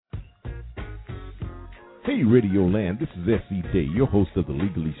Hey, Radio Land, this is S.E. Day, your host of the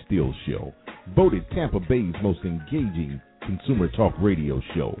Legally Still Show, voted Tampa Bay's most engaging consumer talk radio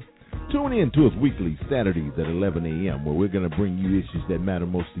show. Tune in to us weekly, Saturdays at 11 a.m., where we're going to bring you issues that matter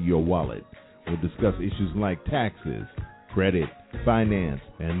most to your wallet. We'll discuss issues like taxes, credit, finance,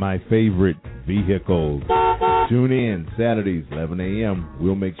 and my favorite, vehicles. Tune in Saturdays, 11 a.m.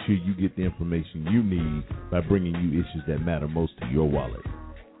 We'll make sure you get the information you need by bringing you issues that matter most to your wallet.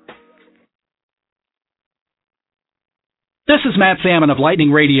 This is Matt Salmon of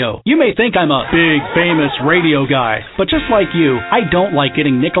Lightning Radio. You may think I'm a big, famous radio guy, but just like you, I don't like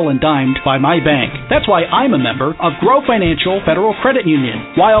getting nickel and dimed by my bank. That's why I'm a member of Grow Financial Federal Credit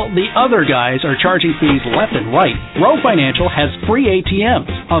Union. While the other guys are charging fees left and right, Grow Financial has free ATMs,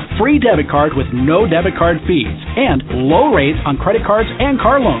 a free debit card with no debit card fees, and low rates on credit cards and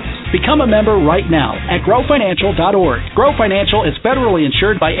car loans. Become a member right now at growfinancial.org. Grow Financial is federally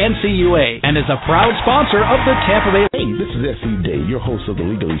insured by NCUA and is a proud sponsor of the Tampa Bay. Hey, this is S.E. Day, your host of the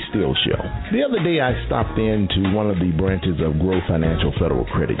Legally Still Show. The other day I stopped into one of the branches of Grow Financial Federal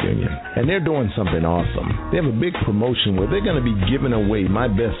Credit Union, and they're doing something awesome. They have a big promotion where they're going to be giving away my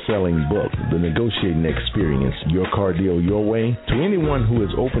best-selling book, The Negotiating Experience, Your Car Deal Your Way, to anyone who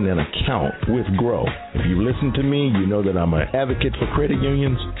has opened an account with Grow. If you listen to me, you know that I'm an advocate for credit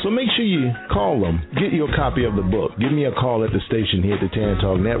unions, so make sure you call them, get you a copy of the book, give me a call at the station here at the Tan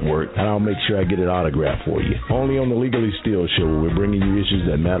Talk Network, and I'll make sure I get it autographed for you. Only on the Legally Still Show, where we're bringing you issues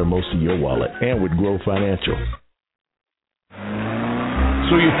that matter most to your wallet, and with Grow Financial.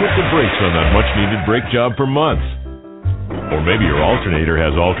 So you put the brakes on that much-needed brake job for months. Or maybe your alternator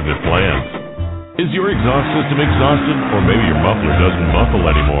has alternate plans. Is your exhaust system exhausted, or maybe your muffler doesn't muffle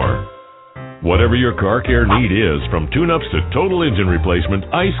anymore? Whatever your car care need is, from tune-ups to total engine replacement,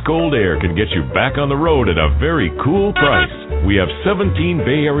 Ice Cold Air can get you back on the road at a very cool price. We have 17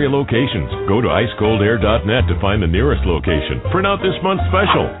 Bay Area locations. Go to icecoldair.net to find the nearest location. Print out this month's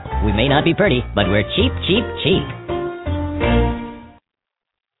special. We may not be pretty, but we're cheap, cheap, cheap.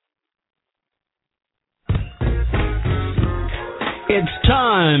 It's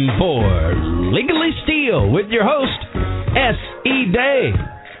time for Legally Steal with your host, S.E. Day.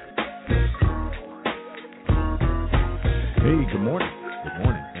 Hey, good morning. Good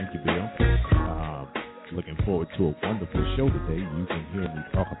morning. Thank you, Bill. Looking forward to a wonderful show today. You can hear me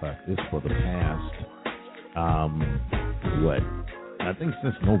talk about this for the past, I think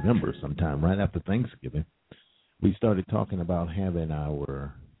since November sometime, right after Thanksgiving. We started talking about having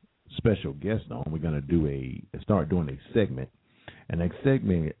our special guest on. We're going to start doing a segment. And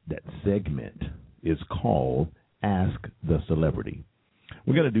that segment is called Ask the Celebrity.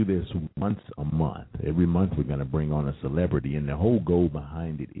 We're going to do this once a month. Every month we're going to bring on a celebrity, and the whole goal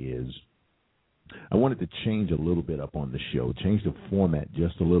behind it is I wanted to change a little bit up on the show, change the format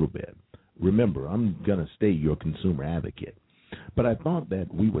just a little bit. Remember, I'm going to stay your consumer advocate, but I thought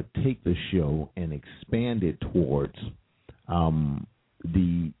that we would take the show and expand it towards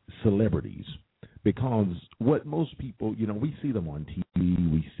the celebrities, because what most people, we see them on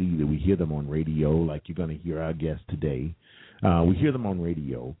TV, we hear them on radio, like you're going to hear our guest today. We hear them on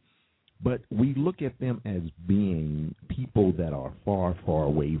radio, but we look at them as being people that are far, far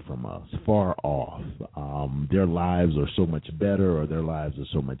away from us, far off. Their lives are so much better, or their lives are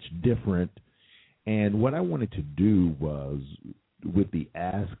so much different. And what I wanted to do was, with the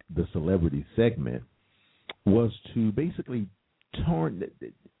Ask the Celebrity segment, was to basically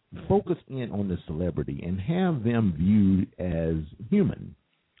focus in on the celebrity and have them viewed as human.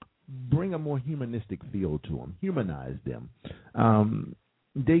 Bring a more humanistic feel to them, humanize them.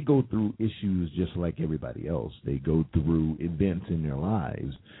 They go through issues just like everybody else. They go through events in their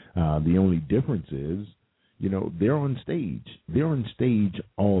lives. The only difference is, they're on stage. They're on stage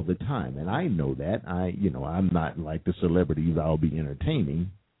all the time, and I know that. I'm not like the celebrities I'll be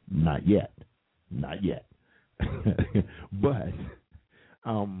entertaining. Not yet. But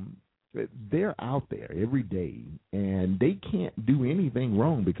they're out there every day, and they can't do anything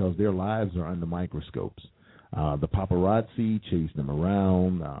wrong because their lives are under microscopes. The paparazzi chase them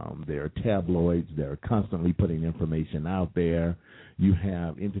around. There are tabloids that are constantly putting information out there. You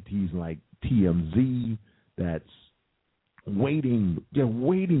have entities like TMZ that's waiting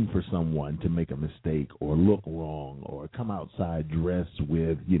for someone to make a mistake or look wrong or come outside dressed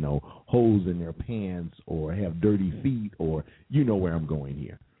with, holes in their pants or have dirty feet, or where I'm going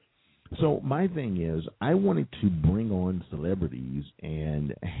here. So my thing is, I wanted to bring on celebrities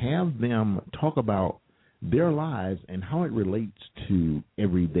and have them talk about their lives and how it relates to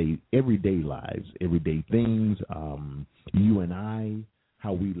everyday lives, everyday things, you and I,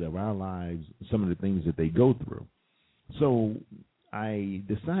 how we live our lives, some of the things that they go through. So I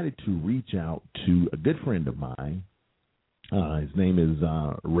decided to reach out to a good friend of mine. His name is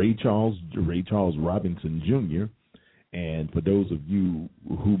Ray Charles Robinson Jr., and for those of you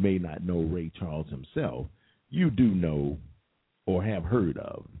who may not know Ray Charles himself, you do know or have heard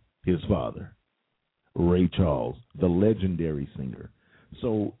of his father, Ray Charles, the legendary singer.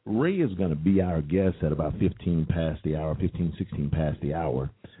 So Ray is going to be our guest at about 16 past the hour,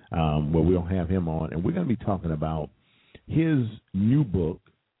 where we'll have him on, and we're going to be talking about his new book,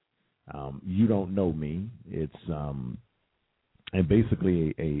 You Don't Know Me. It's and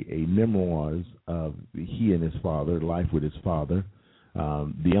basically a memoirs of he and his father, life with his father,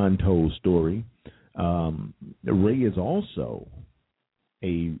 the untold story. Ray is also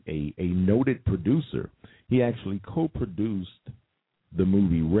a noted producer. He actually co-produced the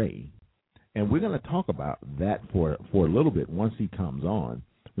movie Ray, and we're going to talk about that for a little bit once he comes on.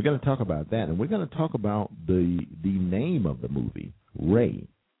 We're going to talk about that, and we're going to talk about the name of the movie, Ray.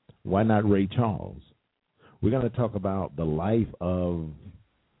 Why not Ray Charles? We're going to talk about the life of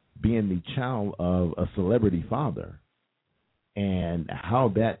being the child of a celebrity father, and how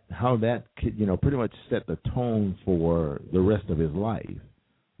that could, pretty much set the tone for the rest of his life.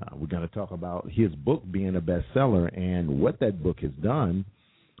 We're going to talk about his book being a bestseller and what that book has done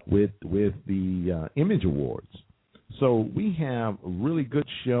with the Image Awards. So we have a really good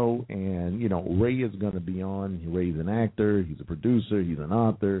show, and Ray is going to be on. Ray's an actor, he's a producer, he's an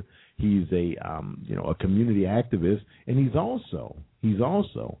author, he's a community activist, and he's also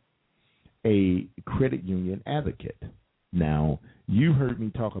a credit union advocate. Now, you heard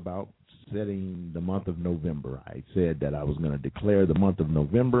me talk about setting the month of November. I said that I was going to declare the month of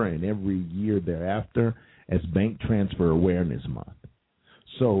November and every year thereafter as Bank Transfer Awareness Month.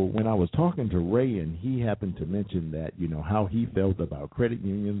 So when I was talking to Ray, and he happened to mention that, how he felt about credit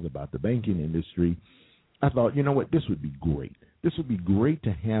unions, about the banking industry, I thought, this would be great. This would be great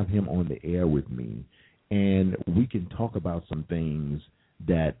to have him on the air with me, and we can talk about some things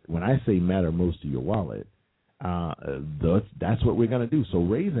that, when I say matter most to your wallet, that's what we're going to do. So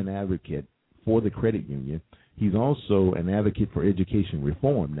Ray's an advocate for the credit union. He's also an advocate for education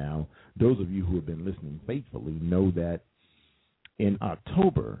reform. Now, those of you who have been listening faithfully know that in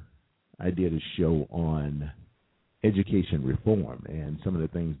October, I did a show on education reform and some of the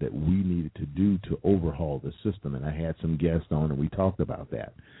things that we needed to do to overhaul the system, and I had some guests on, and we talked about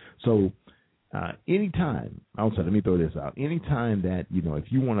that. So anytime, also, let me throw this out, anytime that,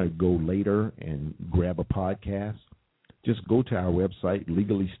 if you want to go later and grab a podcast, just go to our website,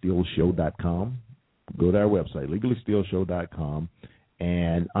 legallystealshow.com. Go to our website, legallystealshow.com,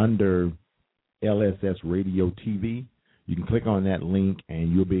 and under LSS Radio TV, you can click on that link,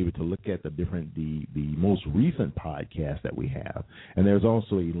 and you'll be able to look at the most recent podcast that we have. And there's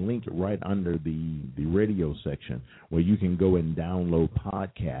also a link right under the radio section where you can go and download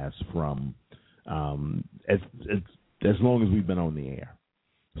podcasts from as long as we've been on the air.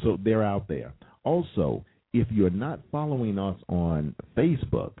 So they're out there. Also, if you're not following us on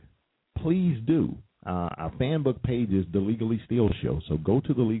Facebook, please do. Our fan book page is The Legally Steal Show. So go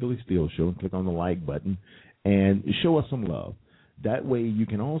to The Legally Steal Show and click on the like button and show us some love. That way you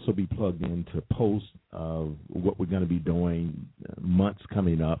can also be plugged into posts of what we're going to be doing months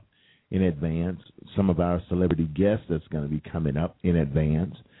coming up in advance, some of our celebrity guests that's going to be coming up in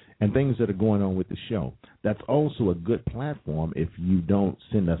advance, and things that are going on with the show. That's also a good platform if you don't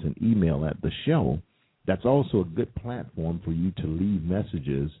send us an email at the show. That's also a good platform for you to leave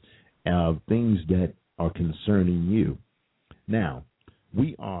messages of things that are concerning you. Now,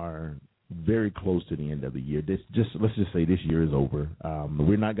 we are very close to the end of the year. Let's just say this year is over.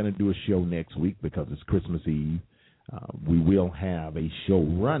 We're not going to do a show next week because it's Christmas Eve. We will have a show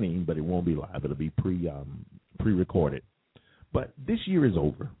running, but it won't be live. It'll be pre-recorded. But this year is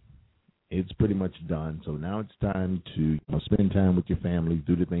over. It's pretty much done. So now it's time to spend time with your family,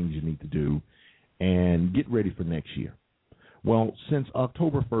 do the things you need to do, and get ready for next year. Well, since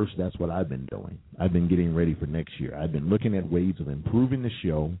October 1st, that's what I've been doing. I've been getting ready for next year. I've been looking at ways of improving the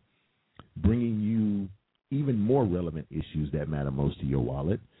show, bringing you even more relevant issues that matter most to your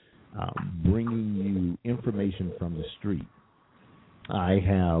wallet, bringing you information from the street. I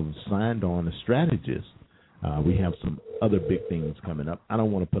have signed on a strategist. We have some other big things coming up. I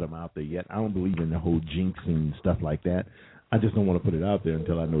don't want to put them out there yet. I don't believe in the whole jinxing stuff like that. I just don't want to put it out there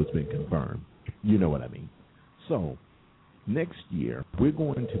until I know it's been confirmed. You know what I mean. So next year, we're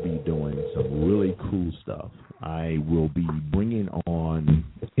going to be doing some really cool stuff. I will be bringing on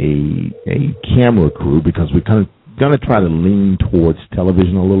a camera crew because we're kind of going to try to lean towards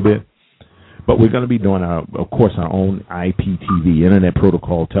television a little bit. But we're going to be doing, our own IPTV, Internet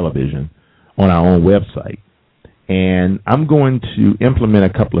Protocol Television, on our own website. And I'm going to implement a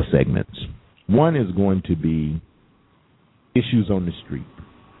couple of segments. One is going to be issues on the street.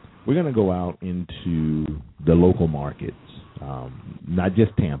 We're going to go out into the local markets, not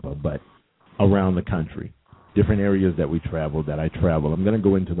just Tampa, but around the country, different areas that I travel. I'm going to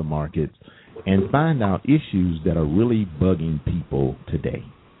go into the markets and find out issues that are really bugging people today.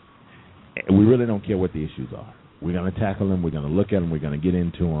 We really don't care what the issues are. We're going to tackle them. We're going to look at them. We're going to get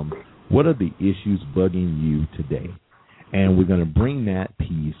into them. What are the issues bugging you today? And we're going to bring that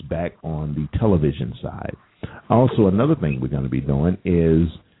piece back on the television side. Also, another thing we're going to be doing is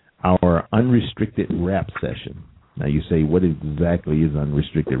our unrestricted rap session. Now, you say, what exactly is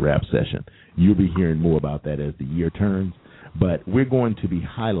unrestricted rap session? You'll be hearing more about that as the year turns. But we're going to be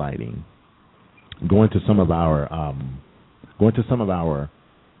highlighting, going to some of our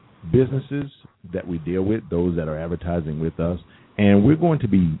businesses that we deal with, those that are advertising with us, and we're going to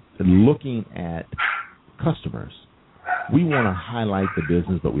be looking at customers. We want to highlight the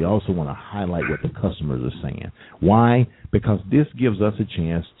business, but we also want to highlight what the customers are saying. Why? Because this gives us a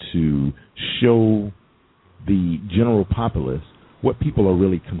chance to show the general populace what people are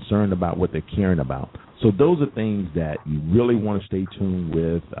really concerned about, what they're caring about. So those are things that you really want to stay tuned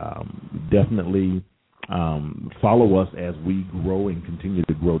with. Definitely follow us as we grow and continue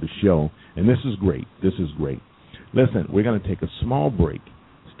to grow the show. And this is great. This is great. Listen, we're going to take a small break.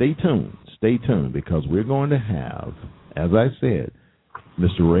 Stay tuned, because we're going to have, as I said,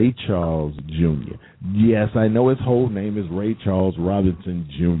 Mr. Ray Charles Jr. Yes, I know his whole name is Ray Charles Robinson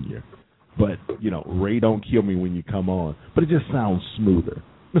Jr., but, Ray don't kill me when you come on, but it just sounds smoother.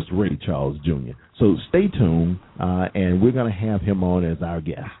 Mr. Ray Charles Jr. So stay tuned, and we're going to have him on as our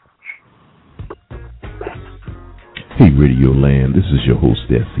guest. Hey, Radio Land, this is your host,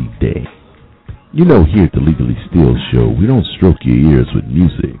 S.E. Day. Here at the Legally Still Show, we don't stroke your ears with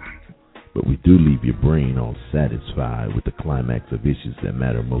music, but we do leave your brain all satisfied with the climax of issues that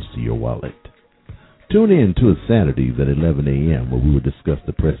matter most to your wallet. Tune in to us Saturdays at 11 a.m. where we will discuss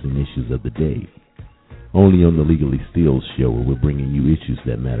the pressing issues of the day. Only on the Legally Still Show, where we're bringing you issues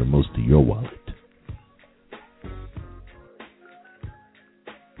that matter most to your wallet.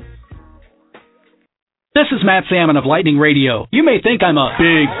 This is Matt Salmon of Lightning Radio. You may think I'm a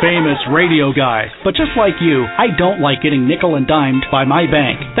big, famous radio guy, but just like you, I don't like getting nickel and dimed by my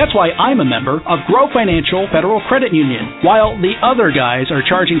bank. That's why I'm a member of Grow Financial Federal Credit Union. While the other guys are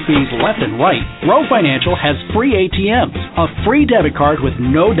charging fees left and right, Grow Financial has free ATMs, a free debit card with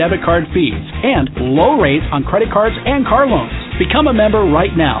no debit card fees, and low rates on credit cards and car loans. Become a member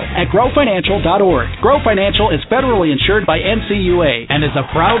right now at growfinancial.org. Grow Financial is federally insured by NCUA and is a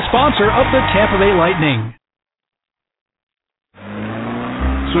proud sponsor of the Tampa Bay Lightning.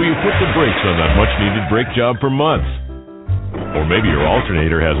 So you put the brakes on that much-needed brake job for months. Or maybe your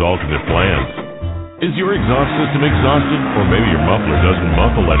alternator has alternate plans. Is your exhaust system exhausted, or maybe your muffler doesn't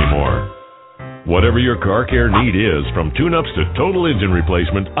muffle anymore? Whatever your car care need is, from tune-ups to total engine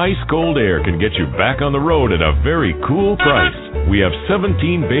replacement, Ice Cold Air can get you back on the road at a very cool price. We have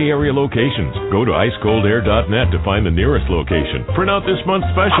 17 Bay Area locations. Go to icecoldair.net to find the nearest location. Print out this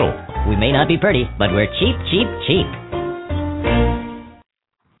month's special. We may not be pretty, but we're cheap, cheap, cheap.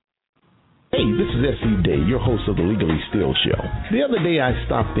 Hey, this is S.E. Day, your host of the Legally Still Show. The other day I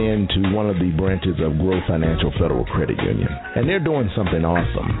stopped into one of the branches of Grow Financial Federal Credit Union, and they're doing something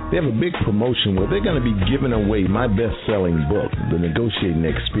awesome. They have a big promotion where they're going to be giving away my best-selling book, The Negotiating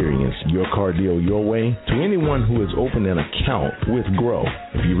Experience, Your Car Deal Your Way, to anyone who has opened an account with Grow.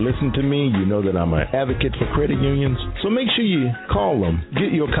 If you listen to me, you know that I'm an advocate for credit unions, so make sure you call them,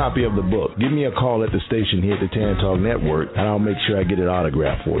 get you a copy of the book. Give me a call at the station here at the Tan Talk Network, and I'll make sure I get it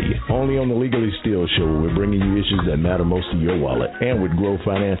autographed for you. Only on the Legally Still Show, where we're bringing you issues that matter most to your wallet, and with Grow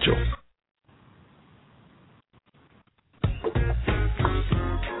Financial.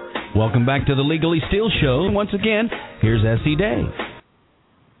 Welcome back to the Legally Still Show. Once again, here's S.E. Day.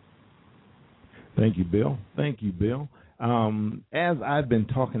 Thank you, Bill. As I've been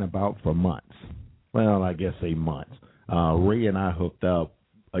talking about for months, well, I guess months, Ray and I hooked up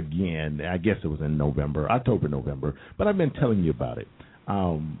again. I guess it was in October, November, but I've been telling you about it.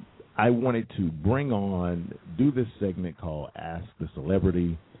 I wanted to do this segment called Ask the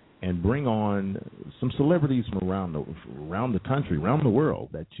Celebrity, and bring on some celebrities from around the country, around the world,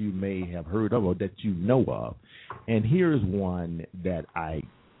 that you may have heard of or that you know of. And here's one that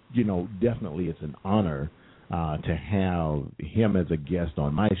definitely it's an honor to have him as a guest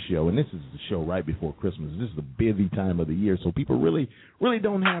on my show. And this is the show right before Christmas. This is a busy time of the year, so people really, really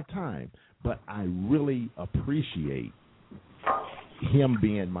don't have time. But I really appreciate him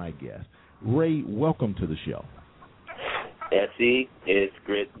being my guest. Ray, welcome to the show. S.E., it's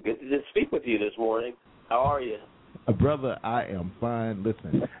good to speak with you this morning. How are you? Brother, I am fine.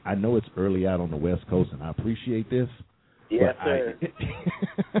 Listen, I know it's early out on the West Coast, and I appreciate this. Yes, sir.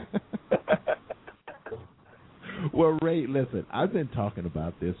 Well, Ray, listen, I've been talking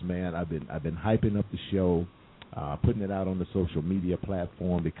about this, man. I've been hyping up the show, putting it out on the social media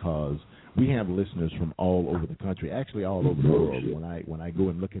platform because we have listeners from all over the country, actually all over the world. When I go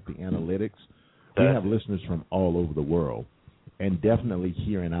and look at the analytics, we have listeners from all over the world, and definitely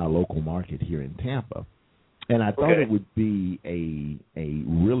here in our local market here in Tampa. And I thought it would be a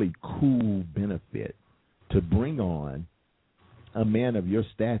really cool benefit to bring on a man of your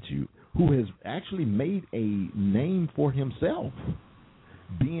stature who has actually made a name for himself.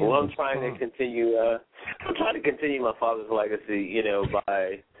 I'm trying to continue. I'm trying to continue my father's legacy,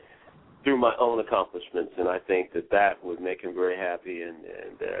 through my own accomplishments, and I think that would make him very happy. And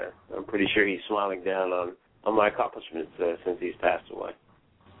I'm pretty sure he's smiling down on my accomplishments since he's passed away.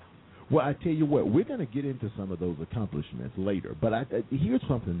 Well, I tell you what, we're going to get into some of those accomplishments later. But here's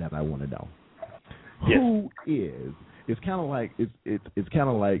something that I want to know: Who is? It's kind of like it's kind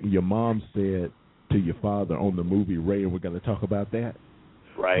of like your mom said to your father on the movie Ray, and we're going to talk about that.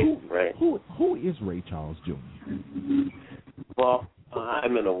 Right. Who is Ray Charles Jr.? Well,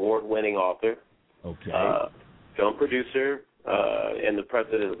 I'm an award-winning author, film producer, and the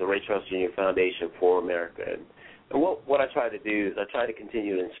president of the Ray Charles Jr. Foundation for America. And what I try to do is I try to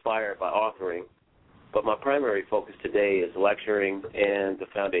continue to inspire by authoring, but my primary focus today is lecturing and the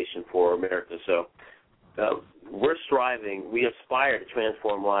Foundation for America. So we aspire to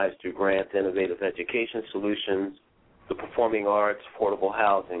transform lives through grants, innovative education solutions, the performing arts, affordable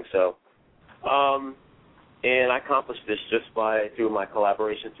housing. So, and I accomplish this just through my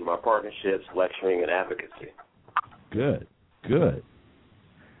collaboration, through my partnerships, lecturing, and advocacy. Good.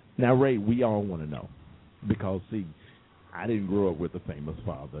 Now, Ray, we all want to know, because, see, I didn't grow up with a famous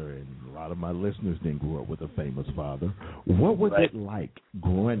father, and a lot of my listeners didn't grow up with a famous father. What was it like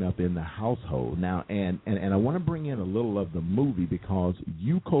growing up in the household? Now, and I want to bring in a little of the movie because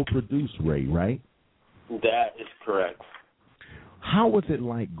you co-produced Ray, right? That is correct. How was it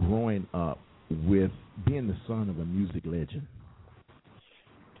like growing up with being the son of a music legend?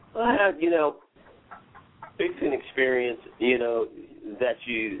 I had, it's an experience,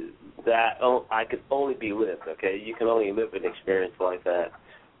 that I could only be lived, okay? You can only live an experience like that.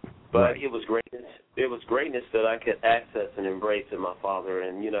 But it was greatness. It was greatness that I could access and embrace in my father.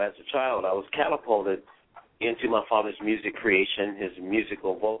 And, as a child, I was catapulted into my father's music creation, his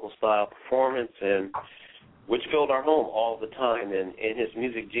musical vocal style performance, and which filled our home all the time. And his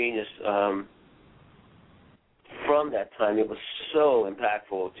music genius, from that time, it was so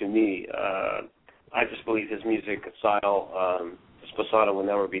impactful to me. I just believe his music style, his persona will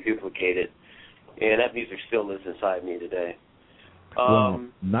never be duplicated, and that music still lives inside me today. Well,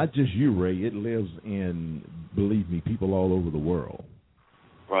 not just you, Ray. It lives in, believe me, people all over the world.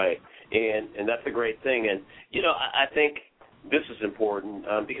 Right, and that's a great thing. And, I think this is important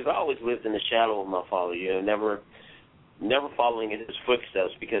because I always lived in the shadow of my father, never following in his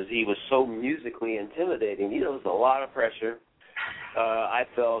footsteps because he was so musically intimidating. There was a lot of pressure. I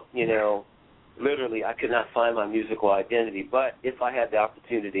felt, literally, I could not find my musical identity. But if I had the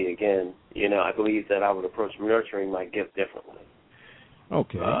opportunity again, I believe that I would approach nurturing my gift differently.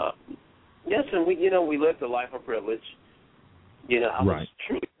 Okay. Yes, and we lived a life of privilege. I was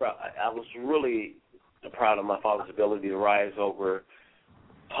truly proud. I was really proud of my father's ability to rise over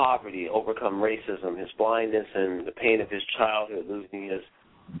poverty, overcome racism, his blindness, and the pain of his childhood, losing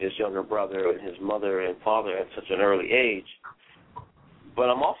his younger brother and his mother and father at such an early age. But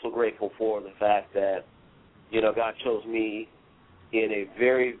I'm also grateful for the fact that, God chose me in a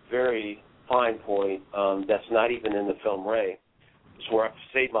very, very fine point that's not even in the film Ray. It's where I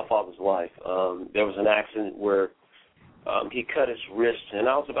saved my father's life. There was an accident where he cut his wrist, and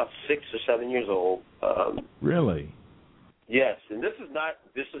I was about 6 or 7 years old. Really? Yes, and this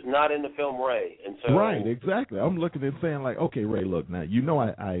is not in the film Ray. And so right, exactly. I'm looking and saying like, okay, Ray, look, now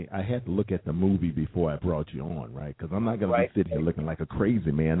I had to look at the movie before I brought you on, right? Because I'm not going to be sitting here looking like a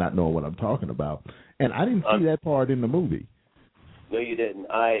crazy man, not knowing what I'm talking about. And I didn't see that part in the movie. No, you didn't.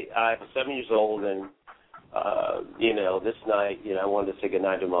 I was 7 years old, and this night, I wanted to say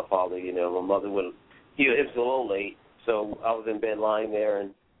goodnight to my father. My mother it was a little late, so I was in bed lying there,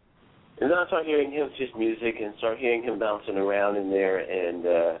 and then I started hearing just music and started hearing him bouncing around in there. And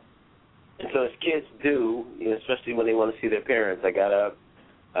so as kids do, especially when they want to see their parents, I got up,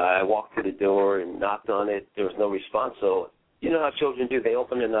 I walked to the door and knocked on it. There was no response. So you know how children do. They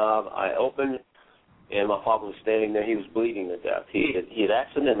open the knob. I opened, and my father was standing there. He was bleeding to death. He had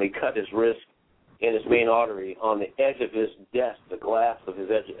accidentally cut his wrist and his main artery on the edge of his desk, the glass of his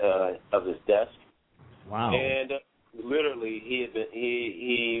desk. Wow. And literally,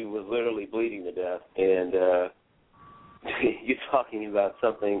 he was literally bleeding to death, and you're talking about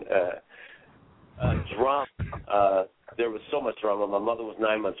something drama. There was so much drama. My mother was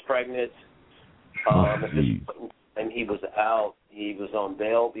 9 months pregnant. And he was out. He was on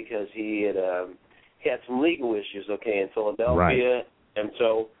bail because he had some legal issues, in Philadelphia. Right. And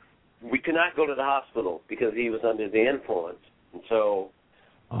so we could not go to the hospital because he was under the influence. And so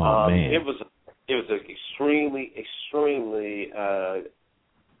man. It was an extremely,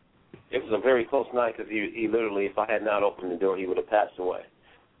 it was a very close night because he literally, if I had not opened the door, he would have passed away.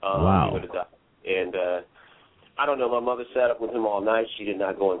 Wow. He would have died. And I don't know, my mother sat up with him all night. She did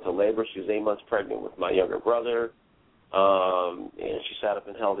not go into labor. She was 8 months pregnant with my younger brother. And she sat up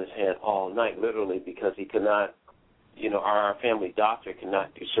and held his hand all night, literally, because he could not, our family doctor could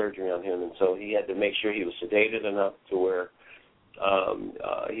not do surgery on him. And so he had to make sure he was sedated enough to where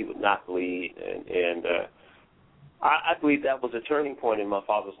he would not bleed. And I believe that was a turning point in my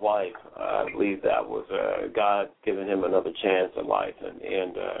father's life. I believe that was God giving him another chance at life.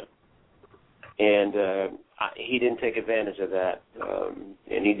 And he didn't take advantage of that,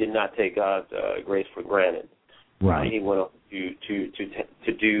 and he did not take God's grace for granted. Right. He went on to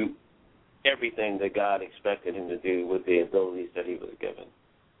do everything that God expected him to do with the abilities that he was given.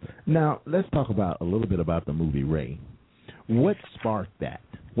 Now, let's talk a little bit about the movie Ray. What sparked that?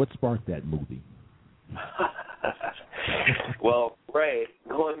 What sparked that movie? Well, Ray,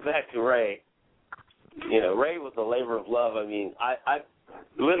 going back to Ray, Ray was a labor of love. I mean, I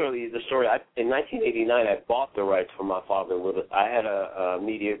literally, the story, in 1989, I bought the rights from my father. I had a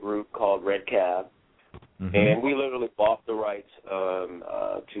media group called Red Cab, and we literally bought the rights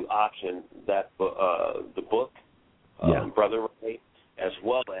to option the book, Brother Ray, as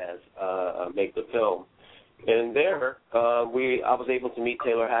well as make the film. And there, I was able to meet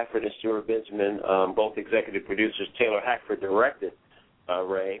Taylor Hackford and Stuart Benjamin, both executive producers. Taylor Hackford directed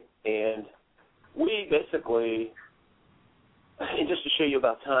Ray, and we basically, and just to show you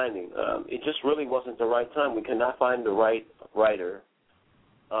about timing, it just really wasn't the right time. We could not find the right writer,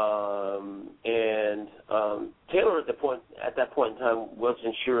 and Taylor at that point in time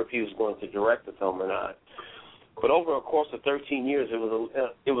wasn't sure if he was going to direct the film or not. But over a course of 13 years, it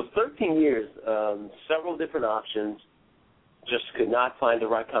was 13 years, several different options, just could not find the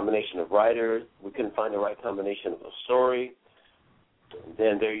right combination of writers. We couldn't find the right combination of a story.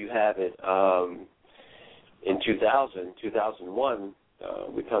 Then there you have it. In 2001,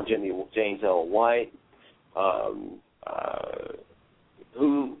 we found James L. White,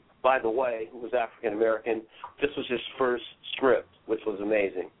 who, by the way, who was African American. This was his first script, which was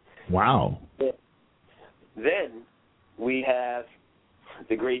amazing. Wow. Then we have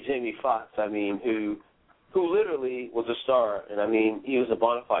the great Jamie Foxx, who literally was a star, and he was a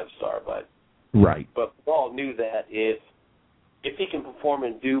bona fide star, but right. But we all knew that if he can perform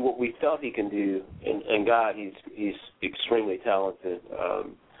and do what we felt he can do, and God, he's extremely talented,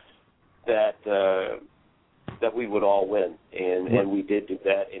 that we would all win, and we did do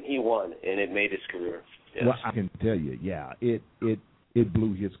that, and he won, and it made his career. Yes. Well, I can tell you, it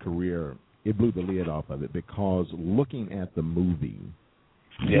blew his career. It blew the lid off of it because looking at the movie,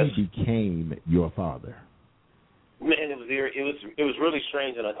 he became your father. Man, it was really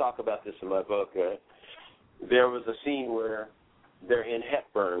strange, and I talk about this in my book. There was a scene where they're in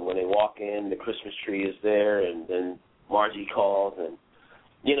Hepburn when they walk in, the Christmas tree is there, and then Margie calls, and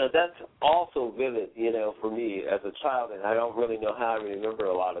that's also vivid, for me as a child, and I don't really know how I remember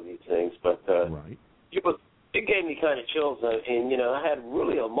a lot of these things, but right. It gave me kind of chills, and I had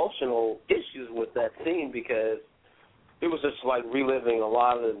really emotional issues with that scene because it was just like reliving a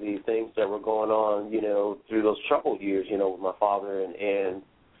lot of the things that were going on, through those troubled years, with my father, and it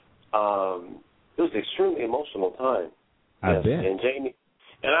was an extremely emotional time. I bet. And Jamie,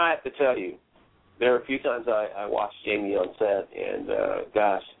 and I have to tell you, there are a few times I watched Jamie on set, and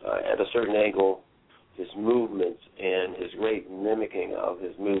at a certain angle, his movements and his great mimicking of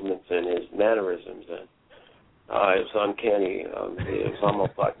his movements and his mannerisms, and it was uncanny. It was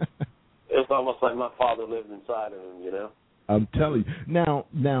almost like my father lived inside of him, I'm telling you.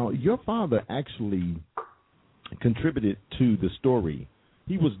 Now, your father actually contributed to the story.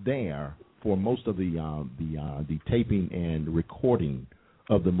 He was there for most of the taping and recording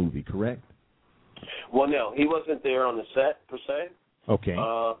of the movie, correct? Well, no, he wasn't there on the set per se. Okay.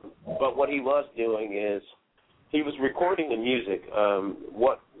 But what he was doing is he was recording the music.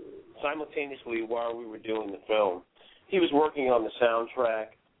 Simultaneously, while we were doing the film, he was working on the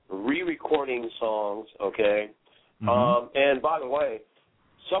soundtrack, re-recording songs, okay? And by the way,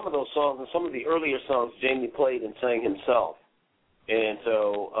 some of those songs and some of the earlier songs Jamie played and sang himself. And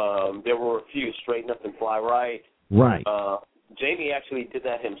so there were a few, Straighten Up and Fly Right, Right. Jamie actually did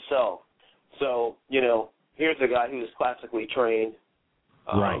that himself. So, you know, here's a guy who was classically trained,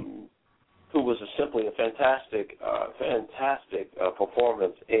 right, who was simply a fantastic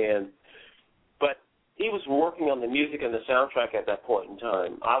performance. But he was working on the music and the soundtrack at that point in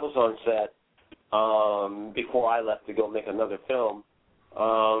time. I was on set before I left to go make another film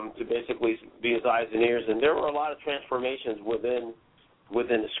to basically be his eyes and ears. And there were a lot of transformations within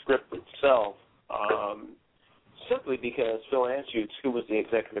the script itself, simply because Phil Anschutz, who was the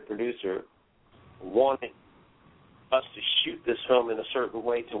executive producer, wanted us to shoot this film in a certain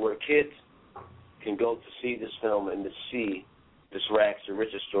way to where kids can go to see this film and to see this rags to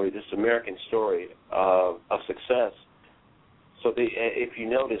riches story, this American story of success. So if you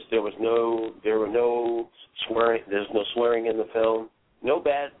notice, there was no swearing. There's no swearing in the film, no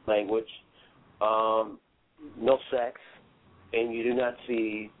bad language, no sex, and you do not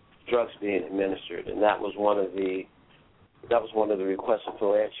see drugs being administered. And that was one of the requests of Phil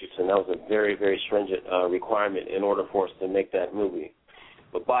Anschutz, and that was a very, very stringent requirement in order for us to make that movie.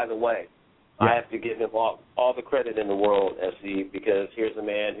 But by the way, I have to give him all the credit in the world, S.E., because here's a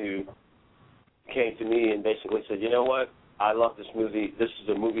man who came to me and basically said, you know what, I love this movie. This is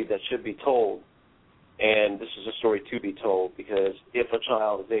a movie that should be told, and this is a story to be told, because if a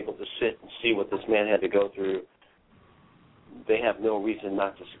child is able to sit and see what this man had to go through, they have no reason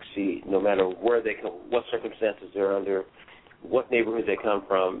not to succeed, no matter where they come, what circumstances they're under, what neighborhood they come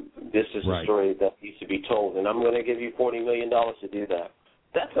from. This is a story that needs to be told, and I'm going to give you $40 million to do that.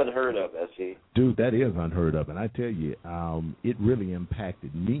 That's unheard of, S.E. Dude, that is unheard of, and I tell you, it really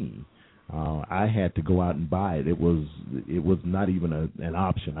impacted me. I had to go out and buy it. It was not even an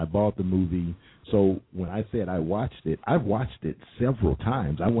option. I bought the movie. So when I said I watched it, I've watched it several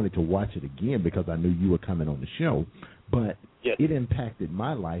times. I wanted to watch it again because I knew you were coming on the show. But it impacted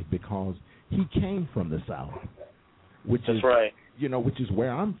my life because he came from the South, which is right. You know, which is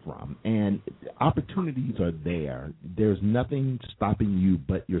where I'm from, and opportunities are there. There's nothing stopping you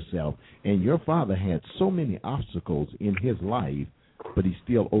but yourself. And your father had so many obstacles in his life, but he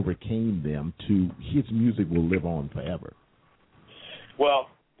still overcame them. His music will live on forever. Well,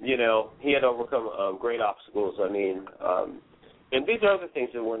 you know, he had overcome great obstacles. I mean, and these are other things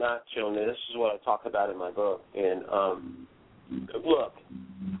that were not shown. And this is what I talk about in my book. And look,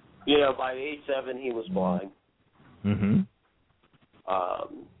 you know, by age 7, he was blind. Mm-hmm.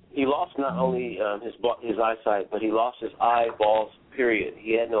 He lost not only his eyesight, but he lost his eyeballs, period.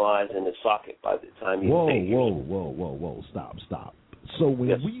 He had no eyes in his socket by the time he was 8 years old. Whoa, stop. So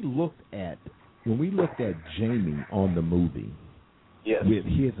when we looked at Jamie on the movie with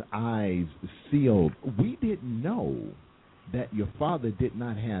his eyes sealed, we didn't know that your father did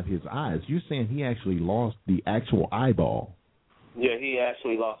not have his eyes. You're saying he actually lost the actual eyeball. Yeah, he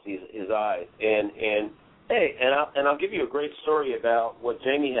actually lost his eyes. And hey, and I'll give you a great story about what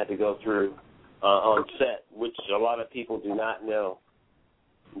Jamie had to go through on set, which a lot of people do not know.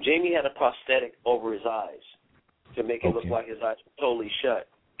 Jamie had a prosthetic over his eyes to make it look like his eyes were totally shut.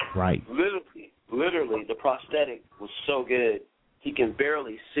 Right. Literally, the prosthetic was so good he can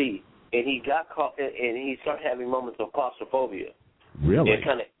barely see, and he got caught, and he started having moments of claustrophobia. Really?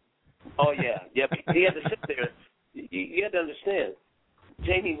 And yeah. He had to sit there. You had to understand.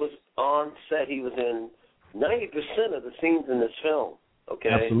 Jamie was on set. He was in 90% of the scenes in this film, okay?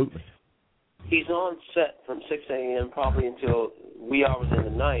 Absolutely. He's on set from 6 a.m. probably until wee hours in the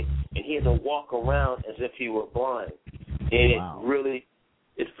night, and he had to walk around as if he were blind. And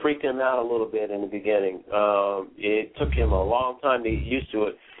it freaked him out a little bit in the beginning. It took him a long time to get used to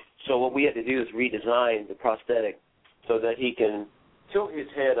it. So what we had to do is redesign the prosthetic so that he can tilt his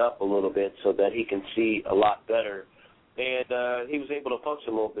head up a little bit so that he can see a lot better. And he was able to function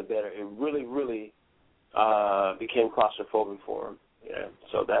a little bit better. It really became claustrophobic for him. Yeah,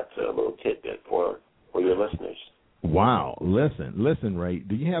 so that's a little tidbit for your listeners. Wow. Listen, Ray,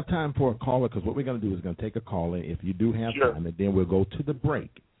 do you have time for a caller? Because what we're going to do is going to take a caller if you do have time, and then we'll go to the break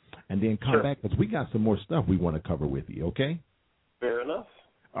and then come back because we got some more stuff we want to cover with you, okay? Fair enough.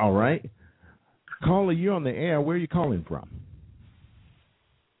 All right. Caller, you're on the air. Where are you calling from?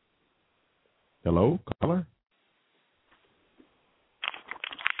 Hello, caller?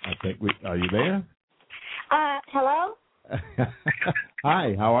 I think are you there? Hello?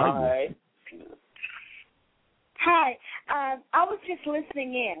 Hi, how are you? Hi. I was just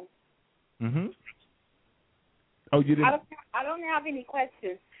listening in. Mm-hmm. Oh, you didn't? I don't have any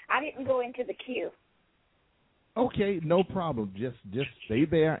questions. I didn't go into the queue. Okay, no problem. Just stay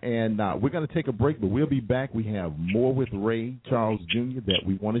there, and we're going to take a break, but we'll be back. We have more with Ray Charles Jr. that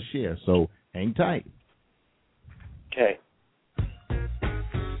we want to share, so hang tight. Okay.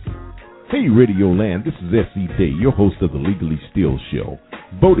 Hey, Radio Land, this is S.E. Day, your host of the Legally Steel Show,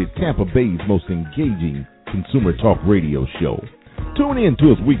 voted Tampa Bay's most engaging consumer talk radio show. Tune in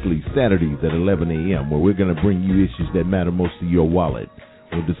to us weekly, Saturdays at 11 a.m., where we're going to bring you issues that matter most to your wallet.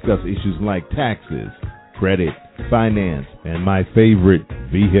 We'll discuss issues like taxes, credit, finance, and my favorite,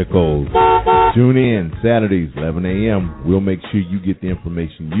 vehicles. Tune in Saturdays, 11 a.m. We'll make sure you get the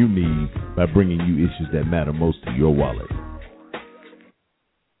information you need by bringing you issues that matter most to your wallet.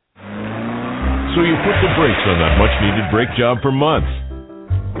 So you put the brakes on that much-needed brake job for months.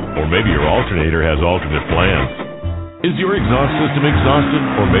 Or maybe your alternator has alternate plans. Is your exhaust system exhausted?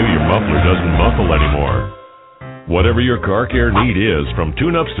 Or maybe your muffler doesn't muffle anymore. Whatever your car care need is, from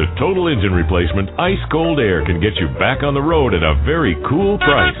tune-ups to total engine replacement, Ice Cold Air can get you back on the road at a very cool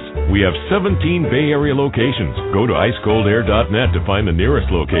price. We have 17 Bay Area locations. Go to icecoldair.net to find the nearest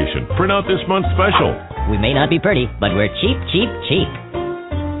location. Print out this month's special. We may not be pretty, but we're cheap, cheap, cheap.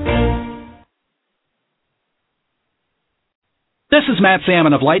 This is Matt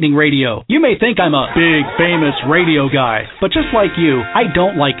Salmon of Lightning Radio. You may think I'm a big, famous radio guy, but just like you, I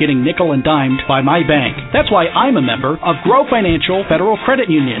don't like getting nickel and dimed by my bank. That's why I'm a member of Grow Financial Federal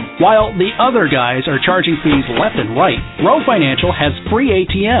Credit Union. While the other guys are charging fees left and right, Grow Financial has free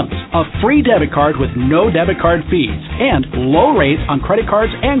ATMs, a free debit card with no debit card fees, and low rates on credit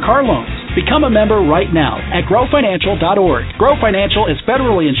cards and car loans. Become a member right now at growfinancial.org. Grow Financial is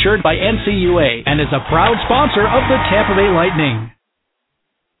federally insured by NCUA and is a proud sponsor of the Tampa Bay Lightning.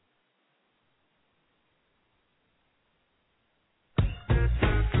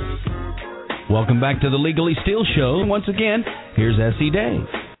 Welcome back to the Legally Steel Show. Once again, here's S.E. Dave.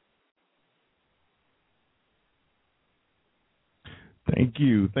 Thank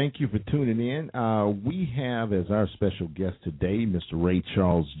you. Thank you for tuning in. We have as our special guest today Mr. Ray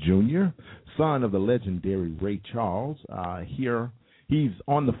Charles Jr., son of the legendary Ray Charles. Here, he's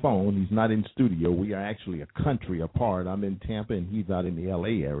on the phone. He's not in studio. We are actually a country apart. I'm in Tampa, and he's out in the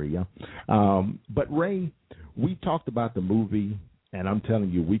L.A. area. But, Ray, we talked about the movie, and I'm telling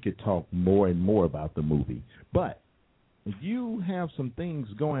you, we could talk more and more about the movie. But you have some things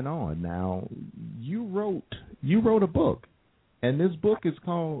going on now. You wrote a book. And this book is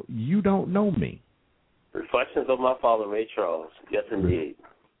called You Don't Know Me. Reflections of My Father, Ray Charles. Yes, indeed.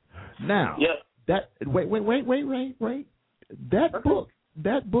 Now, wait. That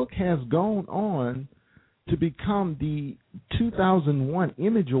book has gone on to become the 2001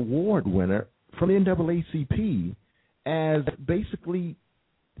 Image Award winner from NAACP as basically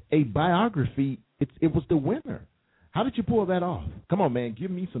a biography. It was the winner. How did you pull that off? Come on, man,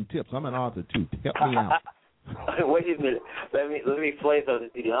 give me some tips. I'm an author too. Help me out. Wait a minute. Let me explain something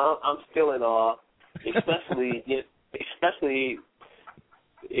to you. I'm still in awe, especially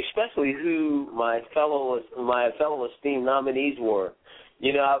who my fellow esteemed nominees were.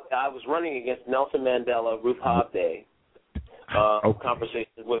 You know, I was running against Nelson Mandela, Ruth Hobday.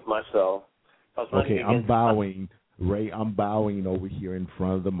 Conversations with myself. Okay, I'm bowing, Ray. I'm bowing over here in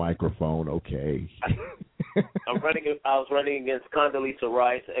front of the microphone. Okay. I was running against Condoleezza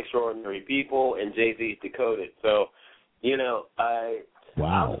Rice, Extraordinary People, and Jay-Z's Decoded. So, you know, I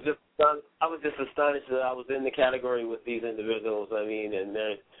was just astonished that I was in the category with these individuals. I mean, and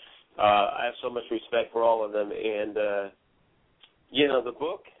I have so much respect for all of them. And you know, the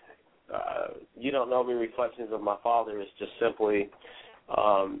book, You Don't Know Me: Reflections of My Father, is just simply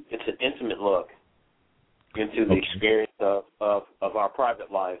it's an intimate look into the experience of our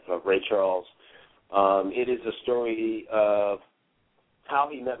private life of Ray Charles. It is a story of how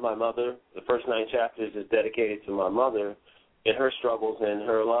he met my mother. The first 9 chapters is dedicated to my mother and her struggles and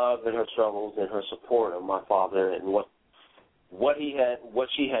her love and her struggles and her support of my father and what she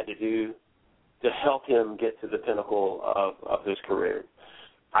had to do to help him get to the pinnacle of his career.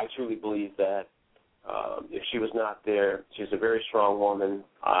 I truly believe that if she was not there, she's a very strong woman.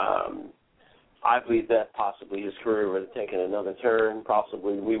 I believe that possibly his career would have taken another turn.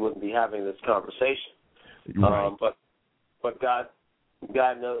 Possibly we wouldn't be having this conversation. Right. But God's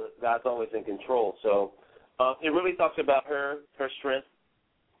always in control. So it really talks about her strength,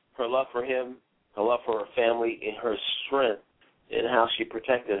 her love for him, her love for her family, and her strength in how she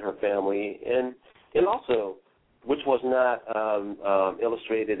protected her family, and also, which was not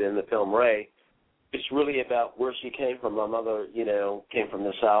illustrated in the film Ray, it's really about where she came from. My mother, you know, came from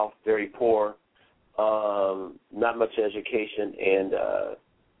the South, very poor. Not much education, and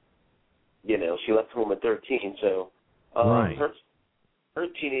you know, she left home at 13. So right. her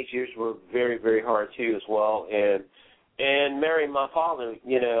teenage years were very, very hard too, as well. And marrying my father,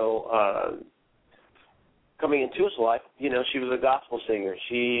 you know, coming into his life, you know, she was a gospel singer.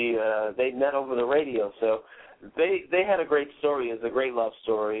 They met over the radio, so they had a great story. It's a great love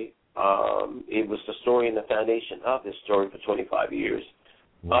story. It was the story and the foundation of his story for 25 years,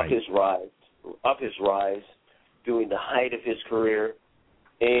 right. of his rise, during the height of his career,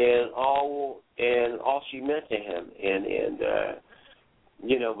 and all she meant to him. And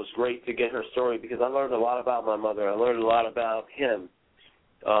it was great to get her story because I learned a lot about my mother. I learned a lot about him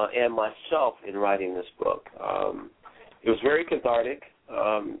and myself in writing this book. It was very cathartic,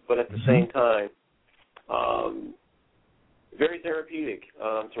 but at the same time, very therapeutic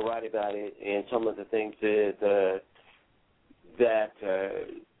to write about it and some of the things that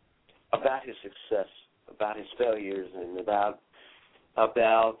about his success, about his failures, and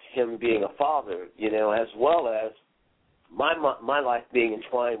about him being a father, as well as my life being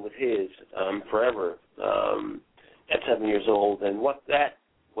entwined with his forever at 7 years old, and what that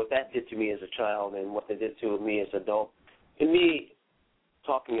did to me as a child and what they did to me as an adult, and me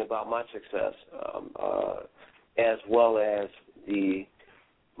talking about my success as well as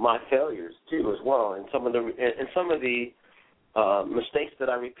my failures too, as well, and some of the mistakes that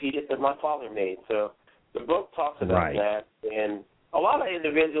I repeated that my father made. So the book talks about that, and a lot of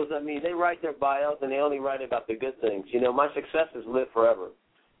individuals, they write their bios and they only write about the good things. My successes live forever.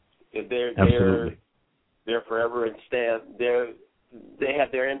 Absolutely. They're forever and they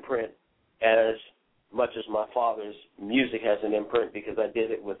have their imprint as much as my father's music has an imprint because I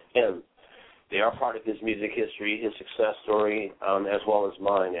did it with him. They are part of his music history, his success story, as well as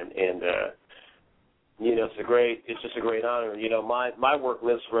mine, and it's just a great honor. My work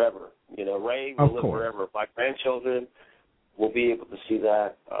lives forever. Ray will live forever. My grandchildren will be able to see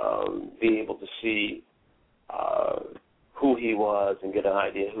that, be able to see who he was and get an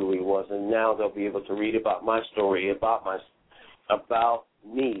idea who he was, and now they'll be able to read about my story, about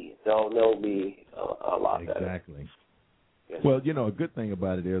me. They'll know me a lot better. Exactly. Well, a good thing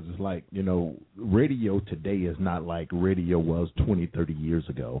about it is like, radio today is not like radio was 20, 30 years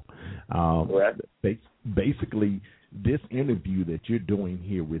ago. Basically, this interview that you're doing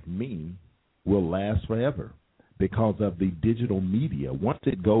here with me will last forever because of the digital media. Once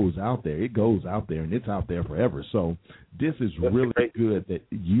it goes out there, and it's out there forever. So this is really good that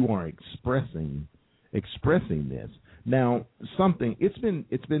you are expressing this. Now, it's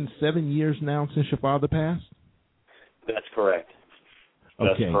been 7 years now since your father passed? That's correct.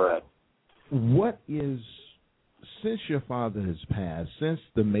 That's correct. What is, since your father has passed, since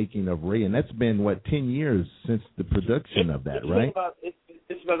the making of Ray, and that's been, 10 years since the production of that, right?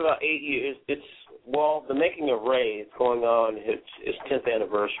 It's been about 8 years. The making of Ray is going on its 10th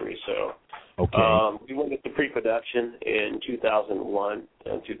anniversary, so we went into pre-production in 2001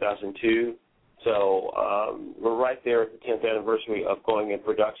 and 2002. So we're right there at the 10th anniversary of going in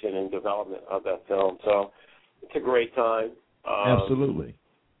production and development of that film. So it's a great time. Absolutely.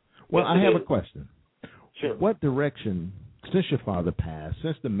 Well, I have a question. Sure. What direction, since your father passed,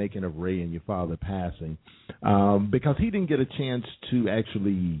 since the making of Ray and your father passing, because he didn't get a chance to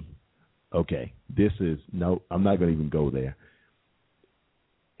actually, I'm not going to even go there.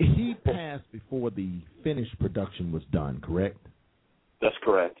 He passed before the finished production was done, correct? That's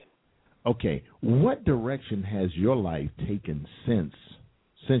correct. Okay. What direction has your life taken since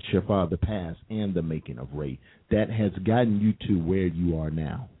your father passed and the making of Ray that has gotten you to where you are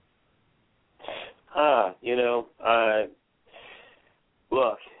now?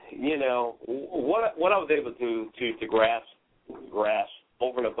 Look, what I was able to grasp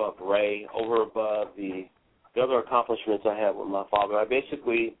over and above Ray, over above the other accomplishments I had with my father, I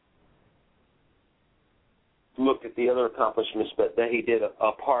basically looked at the other accomplishments that he did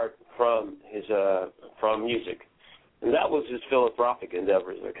apart from his from music, and that was his philanthropic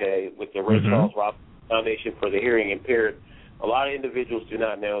endeavors. With the Ray Charles Robinson Foundation for the Hearing Impaired. A lot of individuals do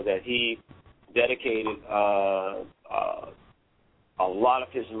not know that he dedicated a lot of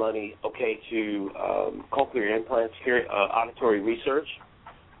his money, to cochlear implants, auditory research.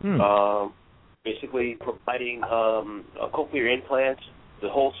 Basically providing cochlear implants, the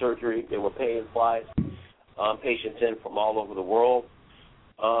whole surgery. They were paying flies patients in from all over the world.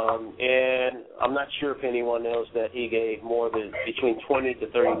 And I'm not sure if anyone knows that he gave more than between $20 to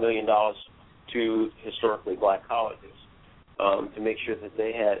 $30 million to historically black colleges to make sure that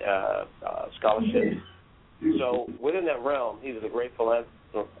they had scholarships. So within that realm, he was a great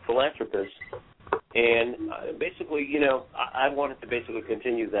philanthropist. And basically, I wanted to basically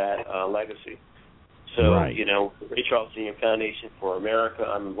continue that legacy. So, Ray Charles Senior Foundation for America,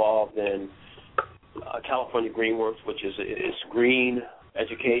 I'm involved in California Greenworks, which is green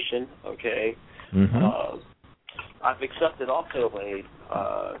education, I've accepted also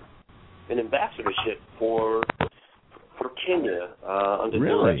an ambassadorship for Kenya under the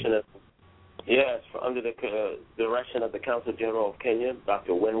direction of Yes, under the direction of the Council General of Kenya,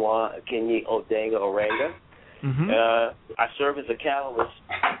 Dr. Winwa Akinyi Odanga Oranga. I serve as a catalyst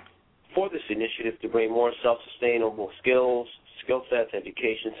for this initiative to bring more self-sustainable skill sets,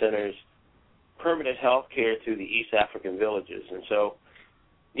 education centers, permanent health care to the East African villages. And so,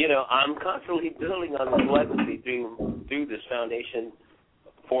 I'm constantly building on this legacy through this Foundation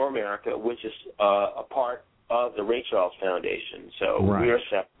for America, which is a part of the Ray Charles Foundation. So we are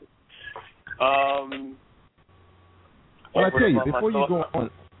separate. Well, I tell you,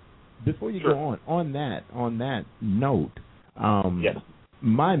 before you go on that note, yes.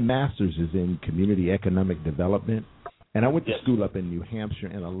 My master's is in community economic development, and I went to school up in New Hampshire,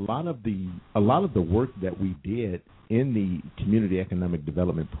 and a lot of the work that we did in the community economic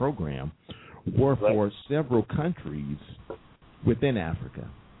development program were for several countries within Africa,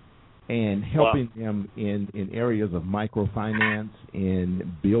 and helping them in areas of microfinance and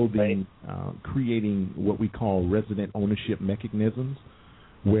building, creating what we call resident ownership mechanisms,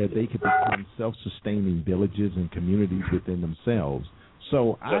 where they could become self-sustaining villages and communities within themselves.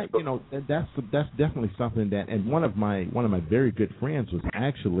 So that's definitely something that, and one of my very good friends was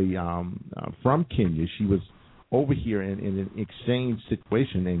actually from Kenya. She was over here in an exchange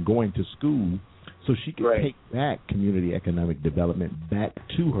situation and going to school so she could take back community economic development back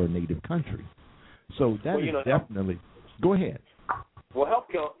to her native country. So that is definitely. Go ahead. Well,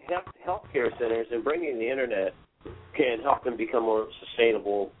 healthcare centers and bringing the internet can help them become more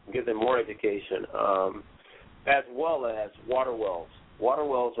sustainable, give them more education, as well as water wells. Water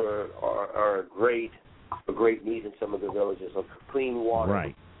wells are a great need in some of the villages of clean water.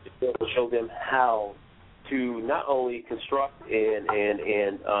 Right. To show them how to not only construct and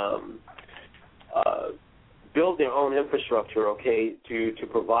build their own infrastructure, to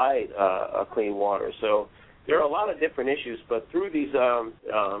provide clean water. So there are a lot of different issues, but through these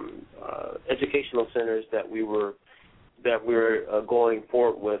educational centers that we're going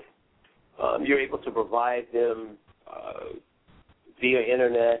forward with, you're able to provide them via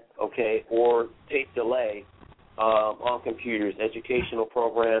internet, or tape delay on computers, educational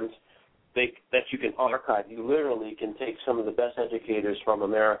programs that you can archive. You literally can take some of the best educators from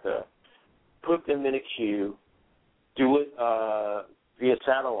America, put them in a queue, do it via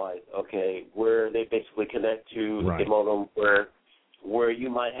satellite, where they basically connect to a modem where you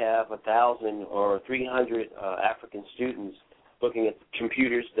might have 1,000 or 300 African students looking at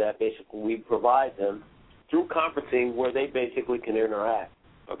computers that basically we provide them through conferencing, where they basically can interact,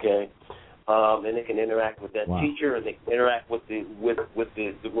 and they can interact with that teacher, and they can interact with the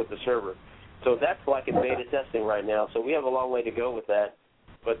server. So that's like in beta testing right now. So we have a long way to go with that,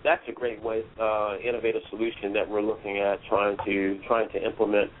 but that's a great way, innovative solution that we're looking at trying to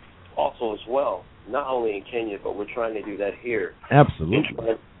implement also as well. Not only in Kenya, but we're trying to do that here. Absolutely.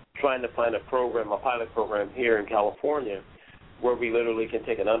 Trying to find a pilot program here in California, where we literally can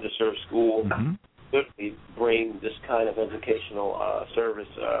take an underserved school, literally bring this kind of educational service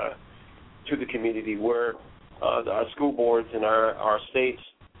to the community, where our school boards and our states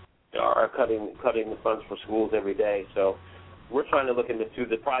are cutting the funds for schools every day. So we're trying to look into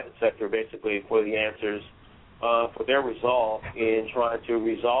the private sector basically for the answers, for their resolve in trying to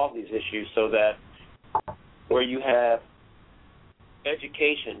resolve these issues, so that where you have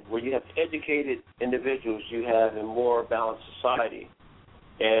education, where you have educated individuals, you have a more balanced society.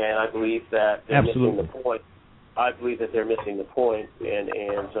 And I believe that they're missing the point. I believe that they're missing the point.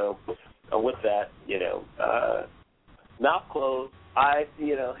 And so with that, mouth closed, eyes,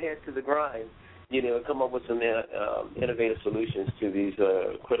 head to the grind, come up with some innovative solutions to these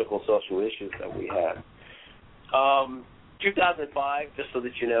critical social issues that we have. 2005, just so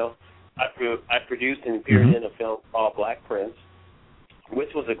that you know, I produced and appeared in a film called Black Prince, which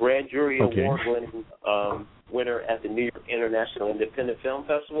was a grand jury award-winning winner at the New York International Independent Film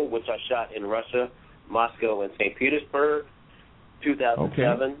Festival, which I shot in Russia, Moscow, and St. Petersburg.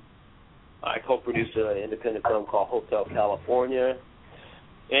 2007, I co-produced an independent film called Hotel California.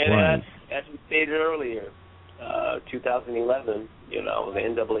 And as we stated earlier, 2011, I was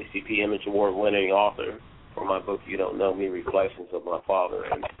an NAACP Image Award-winning author for my book, You Don't Know Me, Reflections of My Father.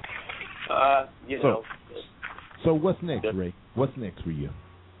 And, So what's next, Ray? What's next for you?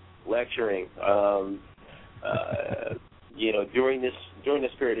 Lecturing. During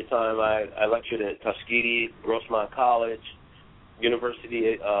this period of time, I lectured at Tuskegee, Grossmont College, a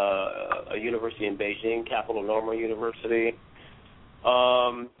university in Beijing, Capital Normal University,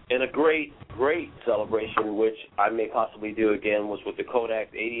 and a great celebration, which I may possibly do again, was with the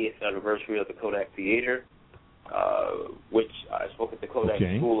Kodak 80th anniversary of the Kodak Theater, which I spoke at the Kodak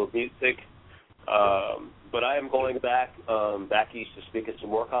School of Music. But I am going back east to speak at some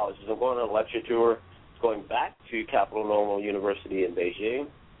more colleges. I'm going on a lecture tour, going back to Capital Normal University in Beijing,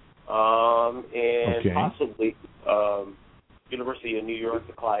 and possibly University of New York,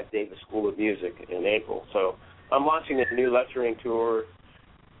 the Clive Davis School of Music in April. So I'm launching a new lecturing tour,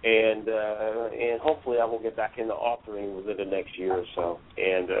 and hopefully I will get back into authoring within the next year or so.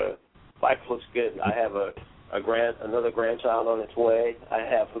 And life looks good. I have another grandchild on its way. I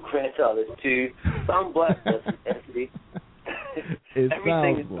have a grandchild that's 2. So I'm blessed, Anthony.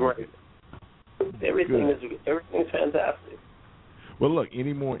 Everything is great. Everything's fantastic. Well, look,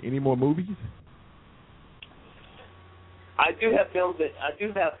 any more movies? I do have films that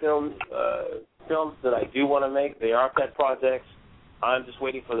I do want to make. They are pet projects. I'm just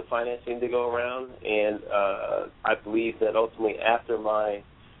waiting for the financing to go around, and I believe that ultimately after my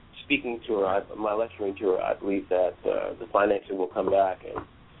speaking tour, my lecturing tour, I believe that the financing will come back. And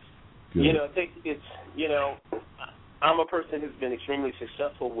I'm a person who's been extremely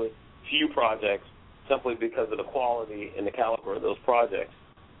successful with few projects simply because of the quality and the caliber of those projects,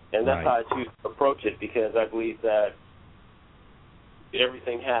 and that's how I choose to approach it, because I believe that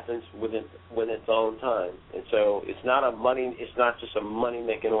everything happens within its own time. And so it's not just a money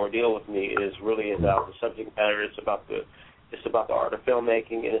making ordeal with me. It is really about the subject matter. It's about the art of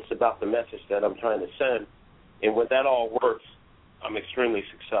filmmaking, and it's about the message that I'm trying to send. And when that all works, I'm extremely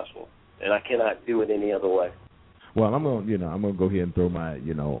successful, and I cannot do it any other way. Well, I'm gonna go ahead and throw my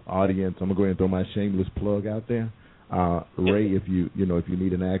audience. I'm gonna go ahead and throw my shameless plug out there. Ray, if you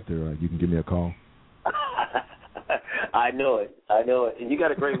need an actor, you can give me a call. I know it, and you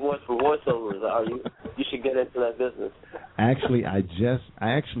got a great voice for voiceovers. You should get into that business. Actually, I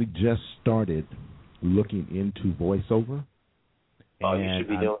just started looking into voiceover. Oh, you should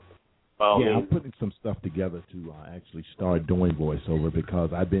be doing. I'm putting some stuff together to actually start doing voiceover,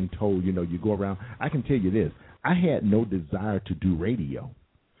 because I've been told, you go around. I can tell you this: I had no desire to do radio.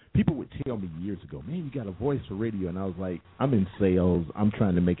 People would tell me years ago, "Man, you got a voice for radio," and I was like, "I'm in sales. I'm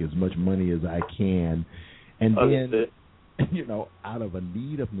trying to make as much money as I can." And then, out of a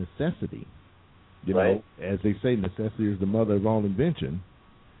need of necessity, as they say, necessity is the mother of all invention.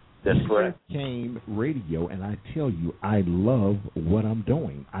 That's correct. Came radio, and I tell you, I love what I'm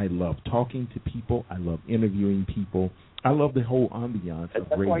doing. I love talking to people. I love interviewing people. I love the whole ambiance of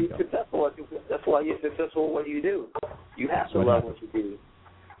radio. That's why you're successful in what you do. You have to love what you do.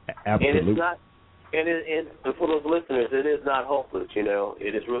 Absolutely. And it's not. And for those listeners, it is not hopeless.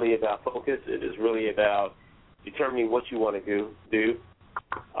 It is really about focus. It is really about determining what you want to do.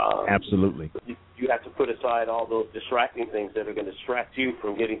 Absolutely. You have to put aside all those distracting things that are going to distract you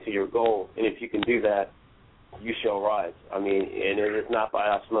from getting to your goal. And if you can do that, you shall rise. And it is not by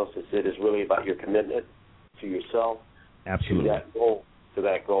osmosis. It is really about your commitment to yourself, absolutely, to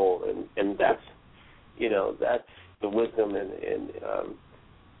that goal. And that's, that's the wisdom and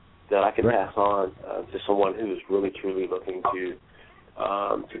that I can pass on to someone who is really truly looking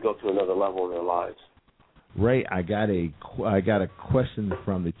to go to another level in their lives. Ray, I got a question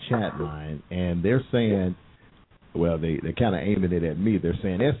from the chat line, and they're saying, well, they're kind of aiming it at me. They're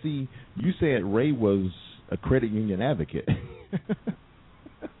saying, SC, you said Ray was a credit union advocate.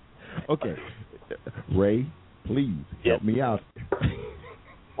 Okay, Ray, please help me out.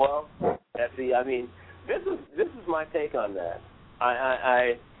 Well, SC, this is my take on that.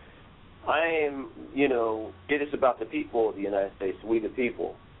 I am, it is about the people of the United States, we the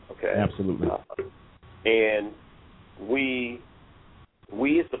people. Okay. Absolutely. And we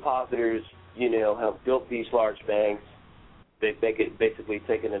as depositors, have built these large banks. They've basically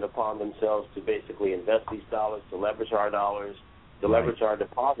taken it upon themselves to basically invest these dollars, to leverage our dollars, to leverage our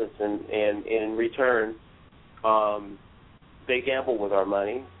deposits, and in return, they gamble with our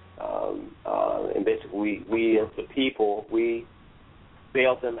money. And basically, we as the people, we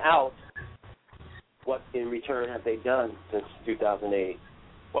bailed them out. What in return have they done since 2008?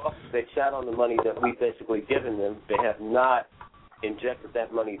 Well, they've sat on the money that we've basically given them. They have not injected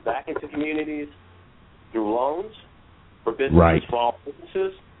that money back into communities through loans for businesses, small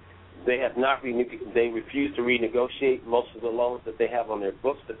businesses. They have not. They refuse to renegotiate most of the loans that they have on their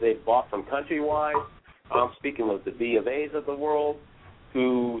books that they've bought from Countrywide. I'm speaking of the B of A's of the world,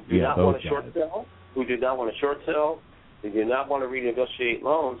 who do not want to short sell. Who do not want to short sell. They do not want to renegotiate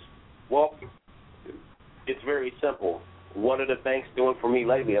loans. Well, it's very simple. What are the banks doing for me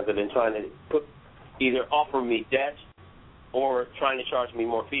lately other than trying to either offer me debt or trying to charge me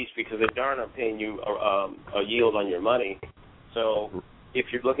more fees because they're darn are paying you a yield on your money. So if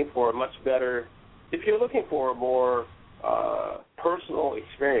you're looking for a more personal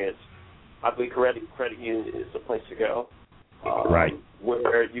experience, I believe credit union is the place to go. Right.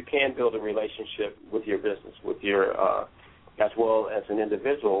 Where you can build a relationship with your business, with your as well as an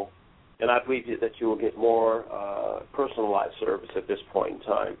individual, and I believe that you will get more personalized service at this point in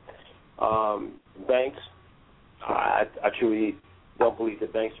time. Banks, I truly don't believe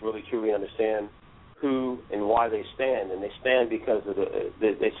that banks really truly understand who and why they stand, and they stand because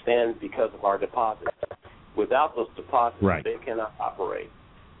of our deposits. Without those deposits, they cannot operate.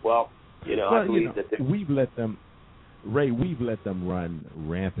 Well, I believe that we've let them, Ray. We've let them run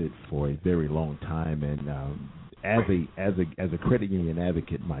rampant for a very long time, and as a credit union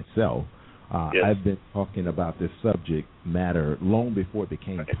advocate myself, I've been talking about this subject matter long before it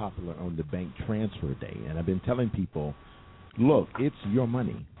became popular on the bank transfer day, and I've been telling people, look, it's your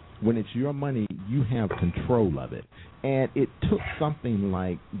money. When it's your money, you have control of it. And it took something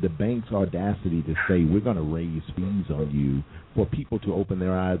like the bank's audacity to say, we're going to raise fees on you, for people to open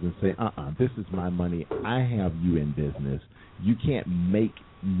their eyes and say, this is my money. I have you in business. You can't make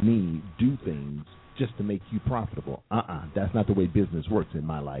me do things just to make you profitable. That's not the way business works in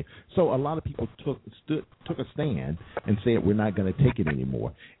my life. So a lot of people took a stand and said, we're not going to take it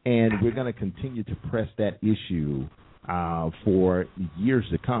anymore. And we're going to continue to press that issue for years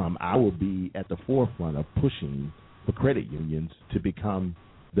to come. I will be at the forefront of pushing for credit unions to become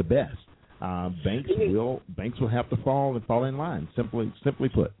the best. Banks will have to fall in line. Simply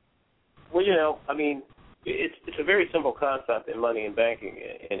put. Well, it's a very simple concept in money and banking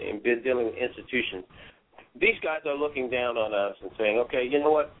and in dealing with institutions. These guys are looking down on us and saying, okay, you know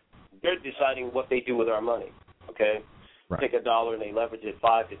what? They're deciding what they do with our money. Okay, take $1 and they leverage it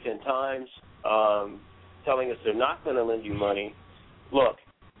 5 to 10 times. Telling us they're not going to lend you money. Look,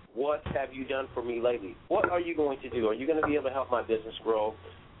 what have you done for me lately? What are you going to do? Are you going to be able to help my business grow?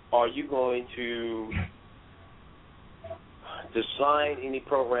 Are you going to design any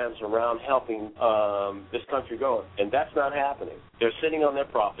programs around helping this country grow? And that's not happening. They're sitting on their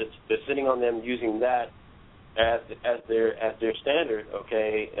profits. They're sitting on them using that as their standard,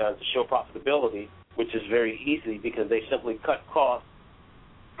 to show profitability, which is very easy because they simply cut costs,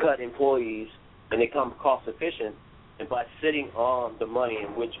 cut employees, and they become cost efficient, and by sitting on the money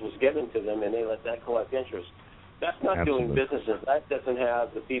which was given to them, and they let that collect interest. That's not doing business. That doesn't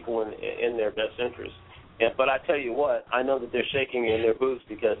have the people in their best interest. But I tell you what, I know that they're shaking in their boots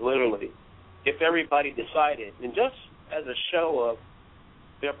because literally, if everybody decided, and just as a show of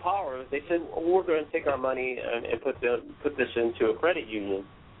their power, they said, we're going to take our money and put this into a credit union.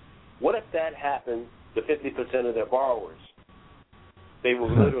 What if that happened to 50% of their borrowers? They will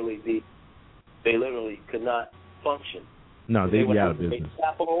literally be. They literally could not function. No, they'd be out of business. Raise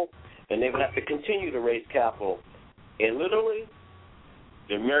capital, and they would have to continue to raise capital. And literally,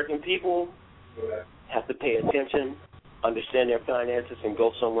 the American people have to pay attention, understand their finances, and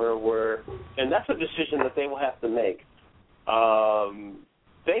go somewhere and that's a decision that they will have to make.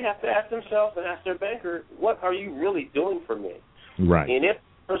 They have to ask themselves and ask their banker, what are you really doing for me? Right. And if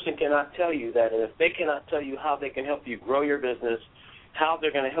a person cannot tell you that, and if they cannot tell you how they can help you grow your business, how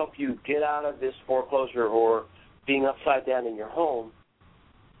they're going to help you get out of this foreclosure or being upside down in your home,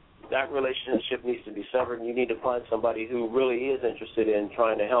 that relationship needs to be severed, and you need to find somebody who really is interested in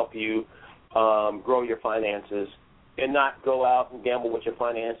trying to help you grow your finances and not go out and gamble with your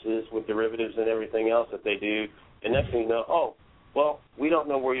finances with derivatives and everything else that they do. And next thing you know, we don't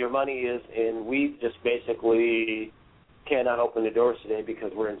know where your money is, and we just basically cannot open the doors today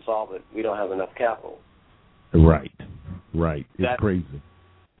because we're insolvent. We don't have enough capital. Right. It's crazy.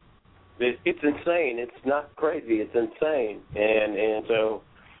 It's insane. It's not crazy. It's insane. And so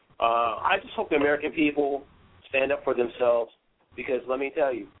I just hope the American people stand up for themselves because let me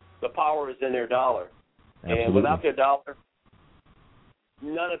tell you, the power is in their dollar. Absolutely. And without their dollar,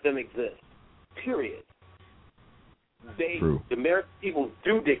 none of them exist, period. The American people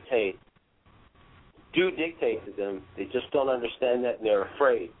do dictate to them. They just don't understand that, and they're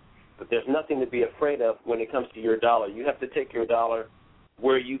afraid. But there's nothing to be afraid of when it comes to your dollar. You have to take your dollar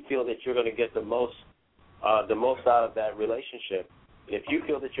where you feel that you're going to get the most out of that relationship. If you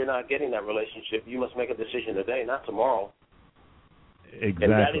feel that you're not getting that relationship, you must make a decision today, not tomorrow. Exactly.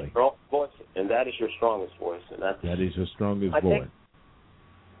 And that is your voice, and that is your strongest voice. And that is your strongest voice.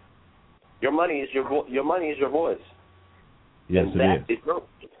 Your money is your voice. Yes, and that is your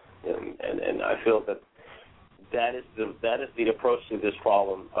voice. And I feel that is the approach to this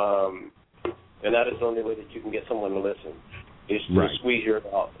problem, and that is the only way that you can get someone to listen. Is to squeeze your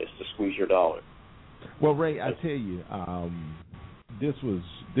dollar. It's to squeeze your dollar. Well, Ray, I tell you, this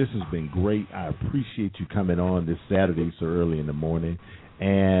has been great. I appreciate you coming on this Saturday so early in the morning.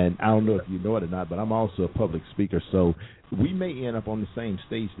 And I don't know if you know it or not, but I'm also a public speaker, so we may end up on the same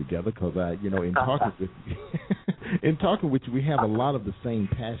stage together because in talking with you, In talking with you, we have a lot of the same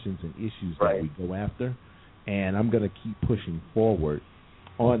passions and issues that we go after, and I'm going to keep pushing forward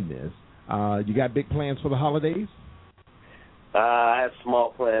on this. You got big plans for the holidays? I have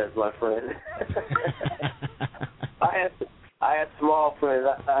small plans, my friend. I have small plans.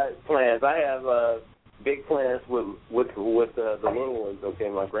 I have big plans with the little ones. Okay,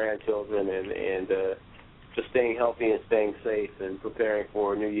 my grandchildren, and just staying healthy and staying safe and preparing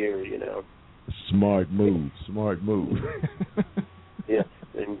for a new year. You know. Smart move. Yeah,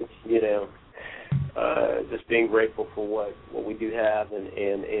 and just being grateful for what we do have,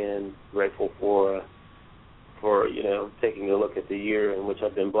 and grateful for taking a look at the year in which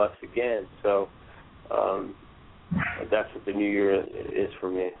I've been blessed again. So that's what the new year is for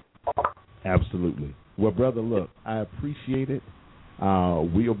me. Absolutely. Well, brother, look, I appreciate it.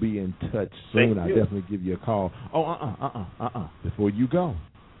 We'll be in touch soon. I'll definitely give you a call. Oh, Before you go,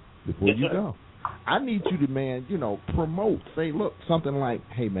 I need you to, man, promote. Say, look, something like,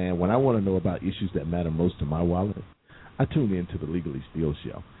 hey, man, when I want to know about issues that matter most to my wallet, I tune in to the Legally Steel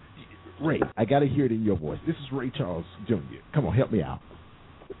Show. Ray, I got to hear it in your voice. This is Ray Charles Jr. Come on, help me out.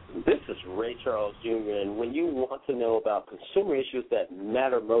 This is Ray Charles Jr., and when you want to know about consumer issues that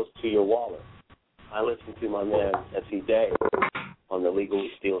matter most to your wallet, I listen to my man, S.E. Day, on the Legally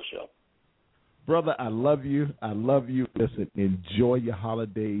Steel Show. Brother, I love you. Listen, enjoy your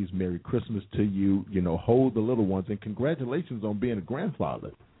holidays. Merry Christmas to you. Hold the little ones, and congratulations on being a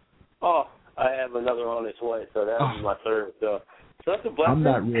grandfather. Oh, I have another on its way, so that was my third. So that's a blessing. I'm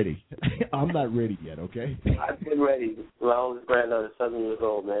not ready. I'm not ready yet, okay? I've been ready. My oldest granddaughter is 7 years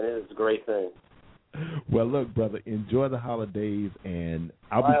old, man. It is a great thing. Well, look, brother, enjoy the holidays, and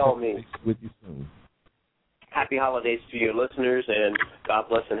I'll be with you soon. Happy holidays to your listeners, and God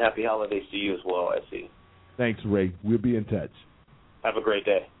bless, and happy holidays to you as well, S.E. Thanks, Ray. We'll be in touch. Have a great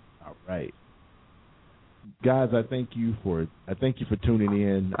day. All right. Guys, I thank you for tuning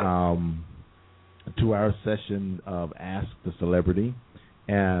in to our session of Ask the Celebrity.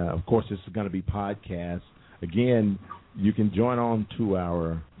 And, of course, this is going to be podcast. Again, you can join on to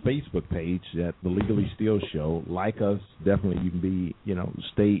our Facebook page at The Legally Steel Show. Like us. Definitely you can be,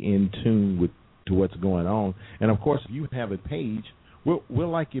 stay in tune to what's going on. And, of course, if you have a page, we'll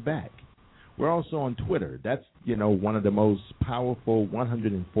like you back. We're also on Twitter. That's, one of the most powerful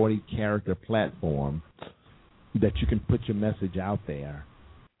 140-character platform that you can put your message out there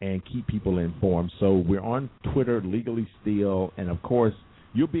and keep people informed. So we're on Twitter, Legally Steel, and, of course,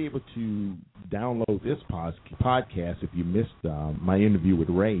 you'll be able to download this podcast if you missed my interview with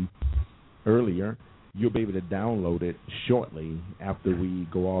Ray earlier. You'll be able to download it shortly after we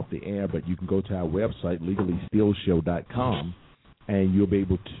go off the air, but you can go to our website, legallysteelshow.com, and you'll be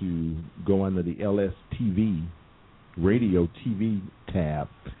able to go under the LSTV, Radio TV tab,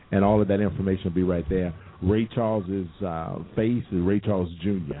 and all of that information will be right there. Ray Charles's face is Ray Charles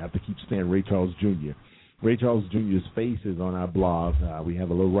Jr. I have to keep saying Ray Charles Jr. Ray Charles Jr.'s face is on our blog. We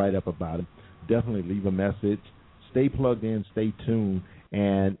have a little write-up about it. Definitely leave a message. Stay plugged in. Stay tuned.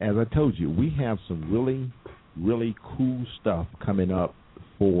 And as I told you, we have some really, really cool stuff coming up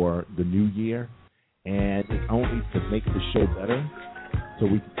for the new year, and it's only to make the show better so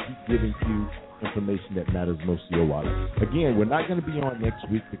we can keep giving you information that matters most to your wallet. Again, we're not going to be on next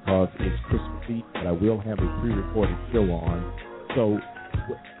week because it's Christmas Eve, but I will have a pre-recorded show on. So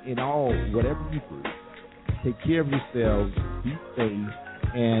in all, whatever you do, take care of yourselves, be safe,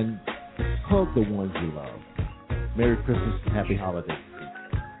 and hug the ones you love. Merry Christmas and Happy Holidays.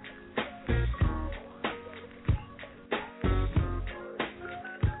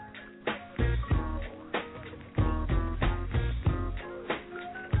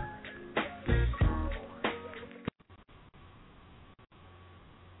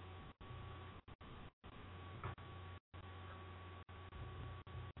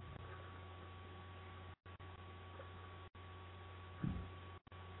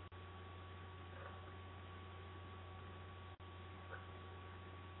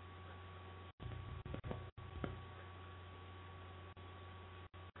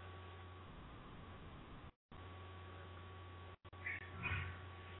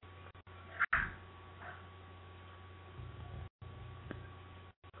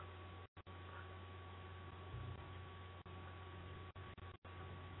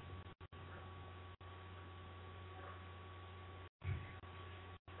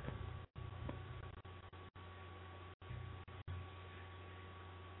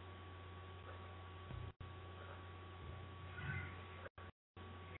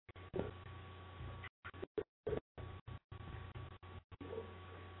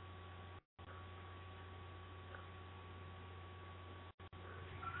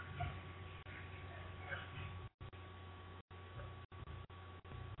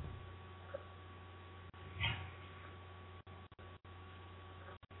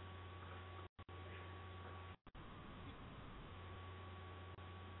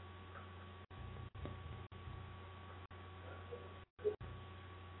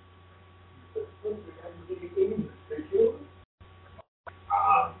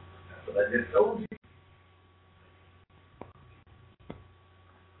 It's OG